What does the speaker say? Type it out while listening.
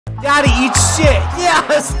Daddy eats shit. Yeah,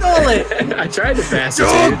 I stole it. I tried to pass it,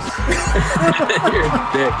 dude. You're a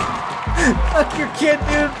dick. Fuck your kid,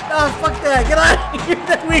 dude. No, fuck that. Get out of here,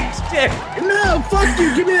 that weak shit. No, fuck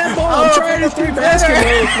you. Give me that ball. I'm trying to throw basketball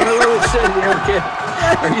with my little shit. Okay.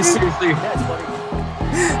 Are you seriously?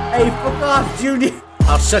 Hey, fuck off, Junior.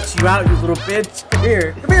 I'll shut you out, you little bitch. Come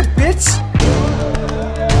here. Come here, bitch.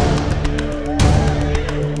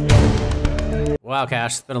 Wow,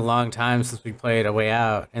 Cash, it's been a long time since we played A Way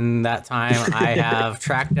Out. In that time, I have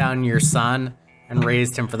tracked down your son and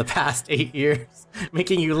raised him for the past 8 years,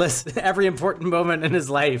 making you list every important moment in his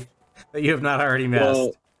life that you have not already missed.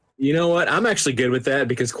 Well, you know what? I'm actually good with that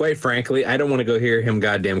because, quite frankly, I don't want to go hear him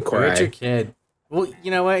goddamn cry. Where's your kid? Well,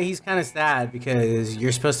 you know what? He's kind of sad because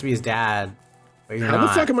you're supposed to be his dad, but you're not. How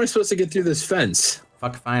the fuck am I supposed to get through this fence?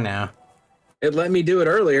 Fuck if I know. It let me do it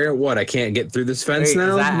earlier. What? I can't get through this fence now?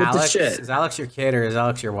 Is that what Alex? The shit? Is Alex your kid or is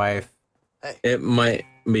Alex your wife? It might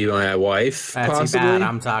be my wife. That's possibly. too bad.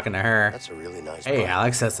 I'm talking to her. That's a really nice. Hey,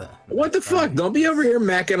 Alex, that's a. What the fuck? Don't be over here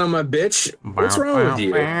macking on my bitch. What's wrong with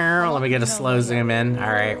you? Let me get a slow zoom in.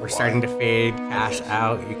 All right, we're starting to fade Cash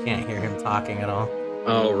out. You can't hear him talking at all.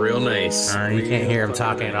 Oh, real nice. You can't hear him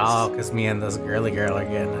talking at all because me and this girly girl are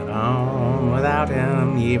getting it on without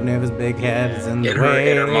him, even if his big head is in the way.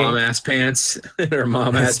 In her mom ass pants. In her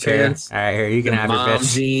mom ass pants. All right, here, you can have your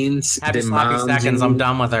bitch. Jeans. Happy sloppy seconds. Jeans. I'm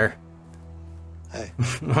done with her. Hey.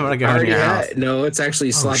 I'm gonna go in your house. No, it's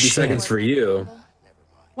actually sloppy seconds for you.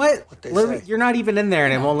 What? You're not even in there,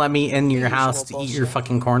 and it won't let me in your house to eat your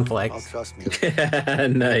fucking cornflakes. Trust me.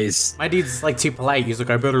 Nice. My dude's like too polite. He's like,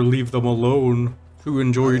 I better leave them alone to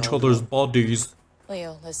enjoy each other's bodies.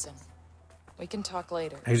 Leo, listen. We can talk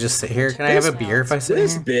later. I just sit here. Can I have a beer if I sit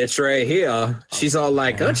This here? bitch right here. She's all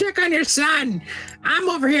like, go check on your son. I'm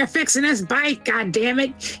over here fixing this bike, god damn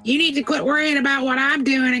it. You need to quit worrying about what I'm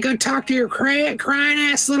doing and go talk to your crying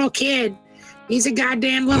ass little kid. He's a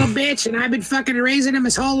goddamn little bitch and I've been fucking raising him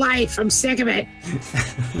his whole life. I'm sick of it.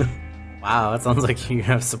 Wow, it sounds like you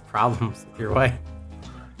have some problems with your wife.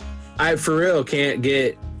 I for real can't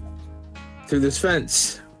get through this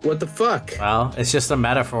fence. What the fuck? Well, it's just a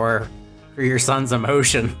metaphor for your son's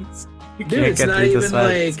emotions. You Dude, can't it's get not through even this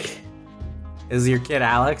fence. like... Is your kid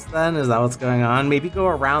Alex then? Is that what's going on? Maybe go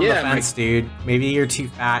around the fence, dude. Maybe you're too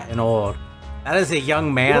fat and old. That is a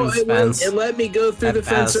young man's fence. It let me go through the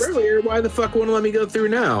fence earlier. Why the fuck wouldn't let me go through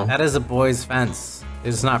now? That is a boy's fence.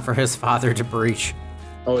 It's not for his father to breach.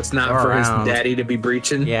 Oh, it's not for his daddy to be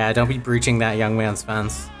breaching? Yeah, don't be breaching that young man's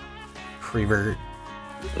fence. Prevert.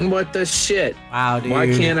 What the shit? Wow, dude. Why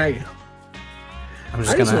can't I? I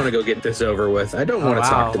just want to go get this over with. I don't want to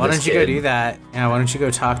talk to this Why don't you kid. go do that? Yeah, why don't you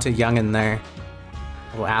go talk to young in there?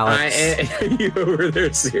 Well, Alex. You over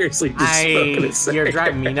there seriously just smoking a cigarette? You're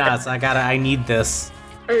driving me nuts. I need this.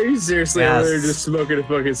 Are you seriously over there just smoking a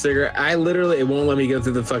fucking cigarette? I literally, it won't let me go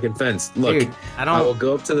through the fucking fence. Look, dude, I will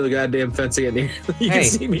go up to the goddamn fence again. You can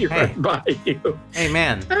see me right by you. Hey,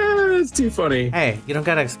 man. That's too funny. Hey, you don't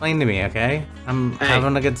gotta explain to me, okay? I'm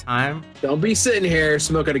having a good time. Don't be sitting here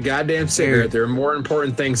smoking a goddamn cigarette. Dude. There are more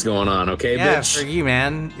important things going on, okay, bitch? Yeah, for you,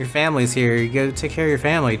 man. Your family's here. You go take care of your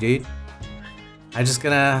family, dude. I'm just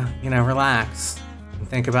gonna, relax and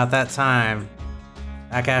think about that time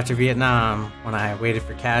back after Vietnam when I waited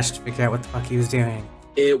for Cash to figure out what the fuck he was doing.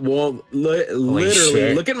 It won't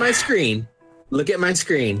literally look at my screen. Look at my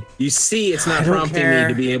screen. You see it's not prompting me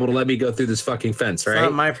to be able to let me go through this fucking fence, right? It's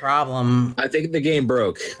not my problem. I think the game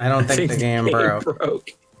broke. I don't think the game broke.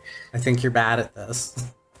 I think you're bad at this.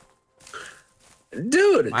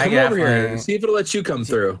 Dude, come over here. See if it'll let you come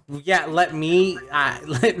through. Yeah, let me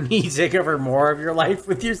take over more of your life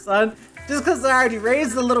with your son. Just because I already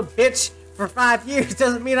raised the little bitch for 5 years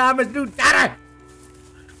doesn't mean I'm his new daddy.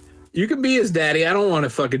 You can be his daddy. I don't want to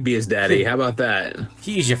fucking be his daddy. How about that?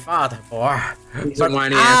 He's your father, boy. He's but a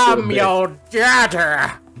whiny ass I'm your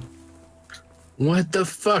daddy. What the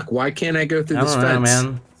fuck? Why can't I go through this fence? I don't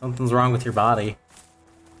know, man. Something's wrong with your body.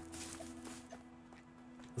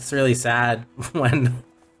 It's really sad when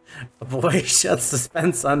a boy shuts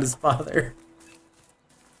suspense on his father.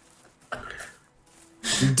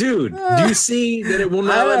 Dude, do you see that it will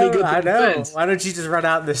not let me go through the fence? Why don't you just run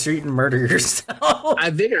out in the street and murder yourself? I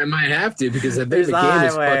think I might have to because I think the game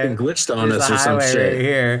is fucking glitched on us or some shit. Right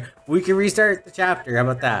here. We can restart the chapter. How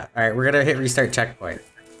about that? All right, we're gonna hit restart checkpoint.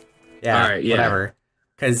 Yeah, all right, whatever.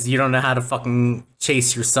 Because you don't know how to fucking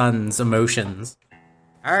chase your son's emotions.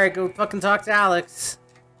 All right, go fucking talk to Alex.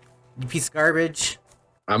 You piece of garbage.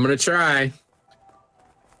 I'm gonna try.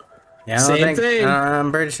 Yeah, Same thing.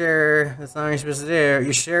 I'm pretty sure that's not what you're supposed to do.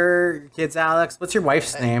 You sure your kid's Alex? What's your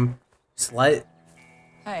wife's name? Slut?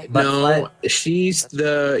 Hey. No, she's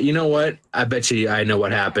the. You know what? I bet you. I know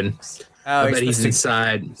what happened. Oh, I bet he's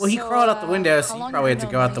inside. Well, he crawled out the window, so you probably had to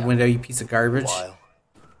go out the window, you piece of garbage.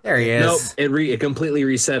 There he is. Nope, it completely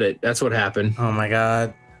reset it. That's what happened. Oh my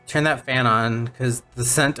god. Turn that fan on, because the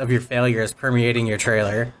scent of your failure is permeating your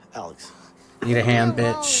trailer. Alex. Need a hand,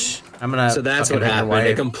 bitch. I'm gonna. So that's what happened.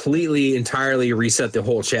 It completely, entirely reset the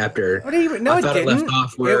whole chapter. What do you? No, I it thought didn't. it left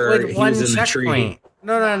off where he was in the tree.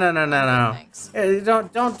 No.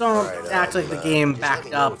 Don't act like the game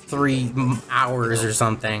backed up 3 hours or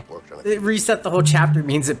something. It reset the whole chapter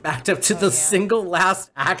means it backed up to the single last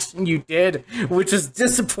action you did, which is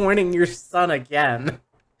disappointing your son again.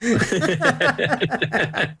 You're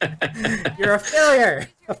a failure.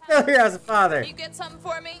 A failure as a father. You get something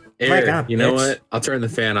for me? Here, God, you know what? I'll turn the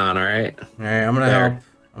fan on, all right? All right, I'm gonna help.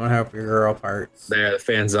 I'm gonna help your girl parts. There, the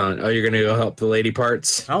fan's on. Oh, you're gonna go help the lady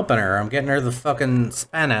parts? Helping her. I'm getting her the fucking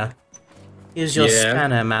spanner. Here's your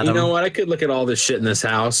spanner, madam. You know what? I could look at all this shit in this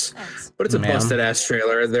house, but it's a busted-ass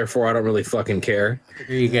trailer, therefore I don't really fucking care.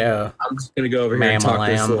 Here you go. I'm just gonna go over here and talk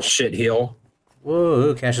to this little shit heel.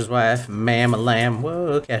 Whoa, Cash's wife, ma'am a lamb.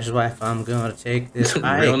 Whoa, Cash's wife, I'm gonna take this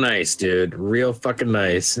bike. Real nice, dude. Real fucking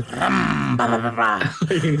nice. I'm gonna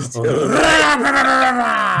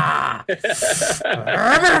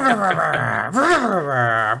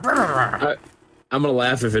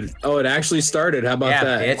laugh if it. Oh, it actually started. How about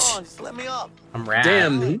that? Bitch. Let me up. I'm rad.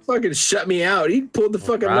 Damn, he fucking shut me out. He pulled the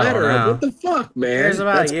fucking ladder up. What the fuck, man? Here's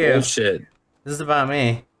about That's you. bullshit. This is about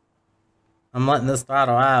me. I'm letting this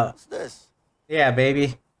throttle out. What's this? Yeah,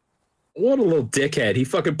 baby. What a little dickhead. He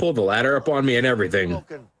fucking pulled the ladder up on me and everything.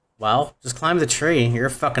 Well, just climb the tree. You're a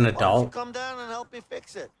fucking adult. Come down and help me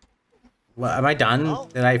fix it. What, am I done?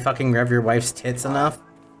 Did I fucking rev your wife's tits enough?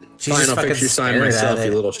 She's Fine, just I'll fucking fix your sign scared myself, at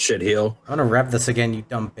you it. little shit heel. I'm gonna rev this again, you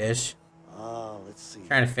dumb bitch. Let's see.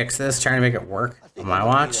 Trying to fix this, trying to make it work on my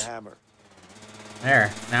watch. There,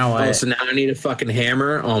 now what? Oh, so now I need a fucking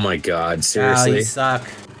hammer? Oh my god, Oh, seriously. you suck.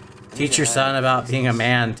 Teach your son about being a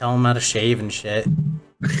man. Tell him how to shave and shit.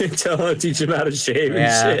 Teach him how to shave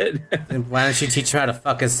and shit. And why don't you teach him how to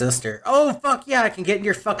fuck his sister? Oh, fuck yeah, I can get in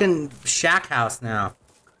your fucking shack house now.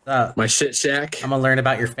 My shit shack? I'm gonna learn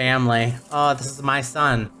about your family. Oh, this is my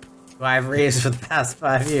son, who I've raised for the past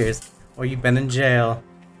 5 years. Well, you've been in jail.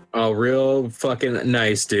 Oh, real fucking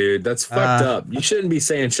nice, dude. That's fucked up. You shouldn't be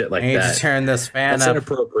saying shit like I need that. to turn this fan That's up.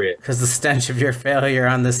 inappropriate. Because the stench of your failure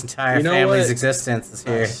on this entire family's existence is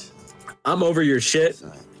here. I'm over your shit.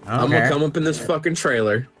 I'm gonna come up in this fucking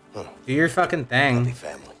trailer. Do your fucking thing.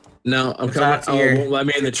 No, I'm coming. Oh, won't let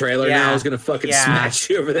me in the trailer now. I was gonna fucking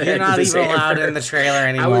smash you over the head. You're not with this even allowed hammer. in the trailer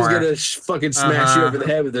anymore. I was gonna fucking smash you over the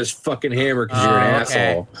head with this fucking hammer because you're an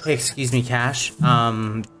asshole. Hey, excuse me, Cash.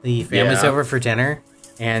 The family's over for dinner,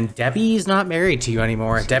 and Debbie's not married to you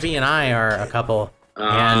anymore. Debbie and I are a couple.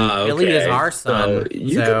 And Billy is our son. So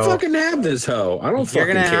you can fucking have this hoe. I don't fucking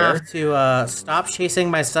care. You're gonna have to stop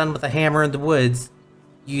chasing my son with a hammer in the woods,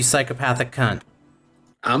 you psychopathic cunt.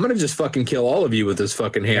 I'm gonna just fucking kill all of you with this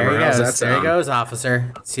fucking hammer. There he How's goes. that sound? There he goes,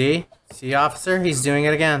 officer. See, officer. He's doing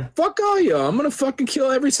it again. Fuck all you. I'm gonna fucking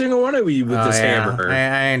kill every single one of you with this hammer.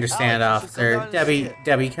 I understand, officer.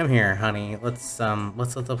 Debbie, come here, honey. Let's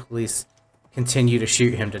let the police continue to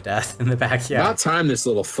shoot him to death in the backyard. About time this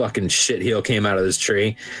little fucking shitheel came out of this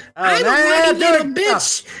tree. I'm a little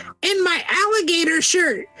bitch in my alligator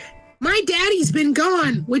shirt. My daddy's been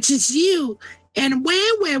gone, which is you. And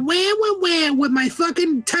wham with my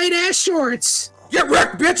fucking tight ass shorts. Get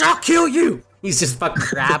wrecked, bitch! I'll kill you. He's just fucking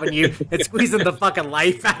grabbing you and squeezing the fucking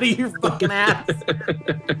life out of your fucking ass.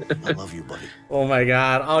 I love you, buddy. Oh my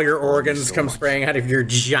god! All your organs come spraying out of your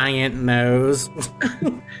giant nose.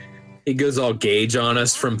 He goes all Gage on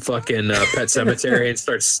us from fucking Pet Cemetery and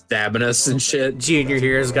starts stabbing us and shit. Junior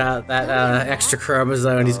here's got that extra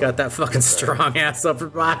chromosome. He's got that fucking strong ass upper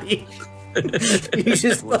body. He's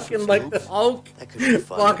just fucking like the Hulk,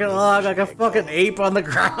 walking along like a fucking ape on the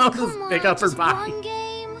ground with big upper body.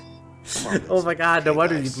 Oh my god, no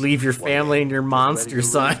wonder you'd leave your family and your monster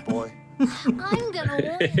son. I'm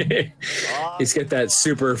gonna win. He's got that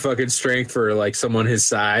super fucking strength for like someone his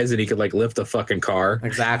size, and he could like lift a fucking car.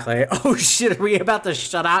 Exactly. Oh shit, are we about to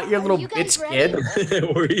shut out your little bitch kid?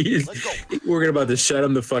 We're about to shut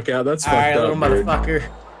him the fuck out. That's fucked Alright, up, little motherfucker.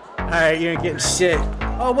 Alright, you ain't getting shit.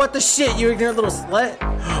 Oh, what the shit? You ignorant little slut?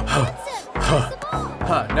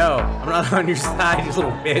 No, I'm not on your side, you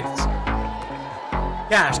little bitch.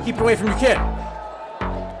 Gosh, keep away from your kid.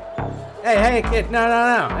 Hey, kid, no.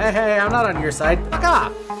 Hey, I'm not on your side. Fuck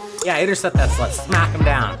off. Yeah, intercept that slut. Smack him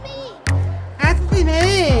down.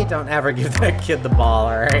 Hey, don't ever give that kid the ball,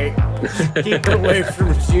 alright? Keep it away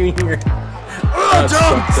from Junior.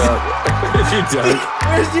 dunk! You dunk.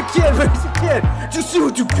 Where's your kid? Where's your kid? Did you see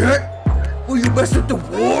what you get? Will you mess with the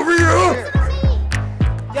warrior?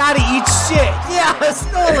 Daddy eats shit. Yeah, I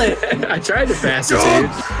stole it. I tried to pass it to you.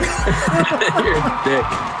 You're a dick.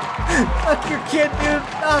 Fuck your kid, dude.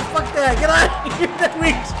 Oh, fuck that. Get out of here, that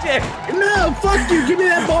weak shit. No, fuck you. Give me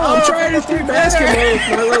that ball. I'm trying to shoot basketball with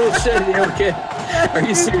my little shitty old kid. Are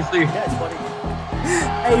you seriously?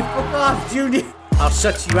 Hey, fuck off, Junior. I'll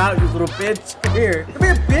shut you out, you little bitch. Come here. Come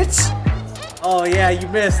here, bitch. Oh, yeah, you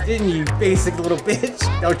missed, didn't you, basic little bitch?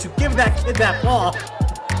 Don't you give that kid that ball.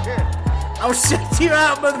 I'll shut you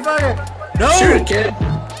out, motherfucker. No. Shoot it, kid.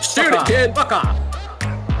 Shoot it, kid. Fuck off.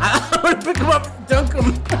 I'm gonna pick him up and dunk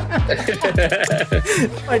him.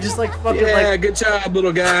 I just like fucking good job,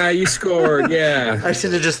 little guy. You scored. Yeah. I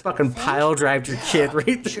should have just fucking pile drived your kid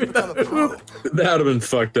right through the hoop. That would have been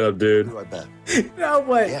fucked up, dude. Now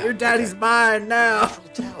what? Yeah, your daddy's mine now.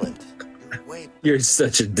 You're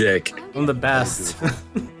such a dick. I'm the best.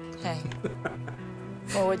 Hey.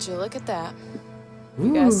 Well, would you look at that?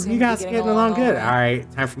 Ooh, you guys getting along good. All right,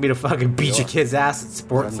 time for me to fucking beat your kid's ass and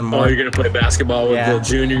sport some more. Oh, you're gonna play basketball with little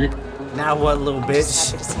Junior? Now what, little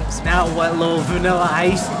bitch? Now what, little Vanilla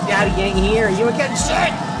Ice? Daddy ain't here. You ain't getting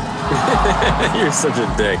shit. You're such a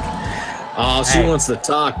dick. Oh, she wants to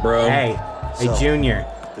talk, bro. Hey, Junior.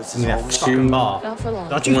 Give me that fucking ball.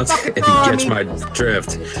 Don't you fucking if you catch my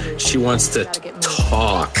drift, she wants to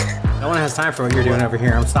talk. No one has time for what you're doing over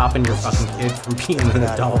here. I'm stopping your fucking kid from being an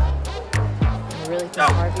adult. No,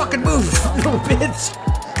 fucking move, little bitch!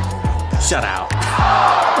 Shut out.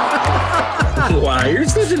 Wow, you're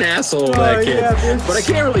such an asshole to that kid. Yeah, but I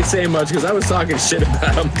can't really say much because I was talking shit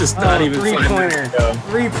about him. Just not even three-pointer.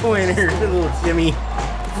 Three-pointer, little Jimmy.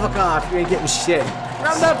 Fuck off, you ain't getting shit.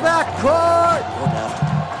 Round that back court!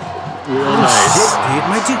 Real nice. Shit, dude.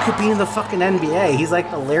 My dude could be in the fucking NBA. He's like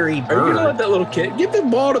the Larry Bird. Are you gonna let that little kid give the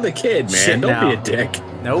ball to the kid, man? Shit, don't be a dick.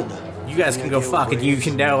 Nope. You guys can go fuck it. You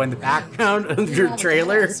can know in the background of your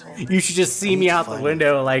trailer, you should just see me out the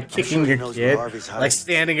window, like kicking your kid, like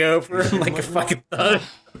standing over him like a fucking thug.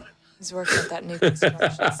 He's working at that new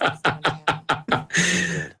construction site downtown.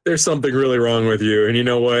 There's something really wrong with you, and you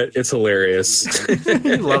know what? It's hilarious.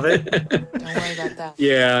 You love it. Don't worry about that.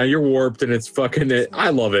 Yeah, you're warped, and it's fucking it. I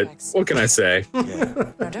love it. What can I say?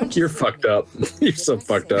 No, you're fucked up. You're so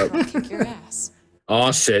fucked up. I'll kick your ass.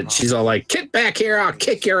 Oh shit, she's all like, get back here, I'll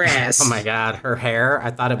kick your ass. Oh my god, her hair, I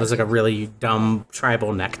thought it was like a really dumb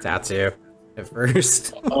tribal neck tattoo at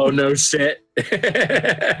first. Oh no shit.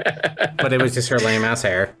 But it was just her lame ass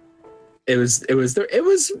hair. It was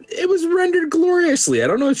rendered gloriously. I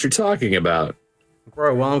don't know what you're talking about.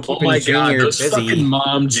 Bro, while I'm keeping Junior those busy. Fucking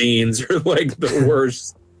mom jeans are like the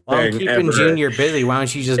worst. While I'm keeping Junior busy, why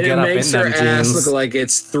don't you just get up in them jeans? It makes her ass look like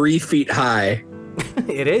it's 3 feet high.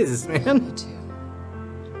 It is, man.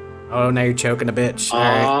 Oh, now you're choking a bitch.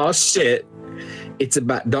 Oh shit! It's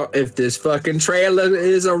about if this fucking trailer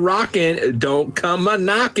is a rockin', don't come a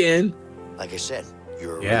knockin'. Like I said,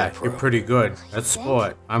 you're a real pro. You're pretty good. That's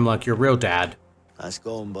sport. I'm like your real dad. Nice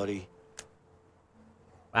going, buddy.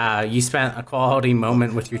 Wow, you spent a quality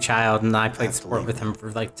moment with your child, and I played sport with him for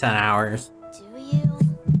like 10 hours. Do you?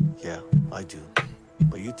 Yeah, I do.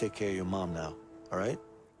 But you take care of your mom now, all right?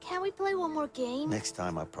 Can we play one more game? Next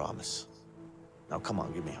time, I promise. Now, come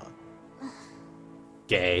on, give me a hug.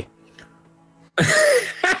 Gay.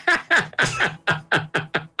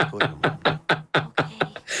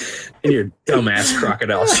 In your dumbass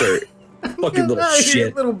crocodile shirt. Fucking little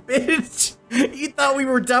shit. Little bitch. You thought we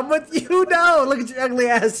were done with you? No, look at your ugly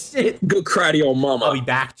ass shit. Go cry to your mama. I'll be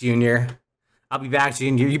back, Junior. I'll be back,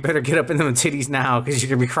 Junior. You better get up in them titties now, because you're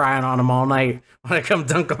going to be crying on them all night when I come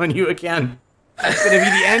dunk on you again. It's going to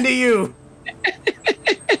be the end of you.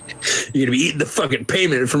 You're gonna be eating the fucking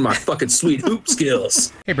payment from my fucking sweet hoop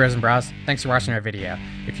skills. Hey bros and bras, thanks for watching our video.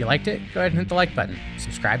 If you liked it, go ahead and hit the like button.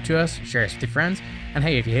 Subscribe to us, share us with your friends, and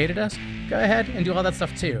hey, if you hated us, go ahead and do all that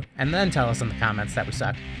stuff too. And then tell us in the comments that we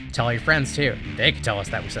suck. Tell all your friends too. They can tell us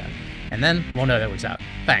that we suck. And then we'll know that we suck.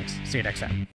 Thanks. See you next time.